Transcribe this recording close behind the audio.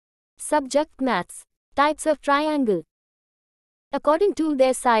Subject Maths. Types of triangle. According to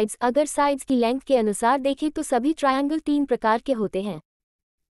their sides, अगर sides की length के अनुसार देखें तो सभी triangle 3 प्रकार के होते हैं.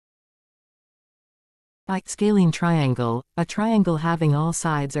 Like scalene triangle, a triangle having all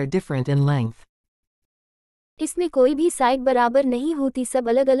sides are different in length. इसमें कोई भी side बराबर नहीं होती, सब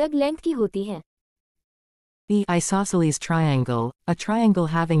अलग अलग length की होती हैं. The isosceles triangle, a triangle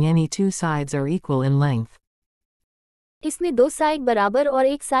having any two sides are equal in length. इसमें दो साइड बराबर और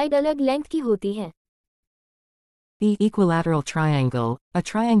एक साइड अलग लेंथ की होती है. The equilateral triangle, a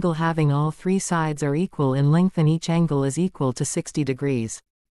triangle having all three sides are equal in length and each angle is equal to 60 degrees.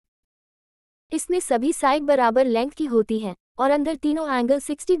 इसमें सभी साइड बराबर लेंथ की होती हैं और अंदर तीनों एंगल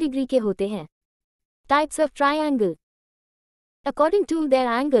 60 डिग्री के होते हैं. Types of triangle. According to their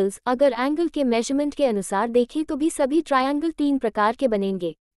angles, अगर एंगल के मेजरमेंट के अनुसार देखें तो भी सभी ट्रायंगल 3 प्रकार के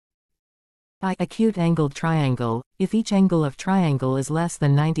बनेंगे. By acute angled triangle, if each angle of triangle is less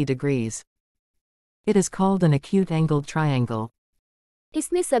than 90 degrees. It is called an acute angled triangle.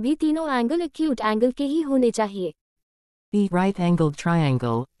 इसमें सभी तीनों एंगल एक्यूट एंगल के ही होने चाहिए. The right angled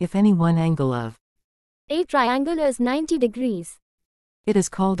triangle, if any one angle of a triangle is 90 degrees. It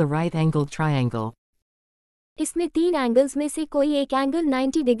is called a right angled triangle. इसमें तीन angles में से कोई एक एंगल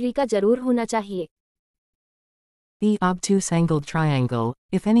 90 डिग्री का जरूर होना चाहिए. The obtuse angled triangle,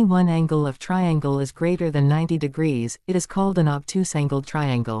 if any one angle of triangle is greater than 90 degrees, it is called an obtuse angled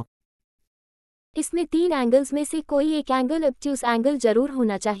triangle. इसमें तीन एंगल्स में से कोई एक एंगल ऑब्ट्यूस एंगल जरूर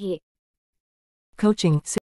होना चाहिए. Coaching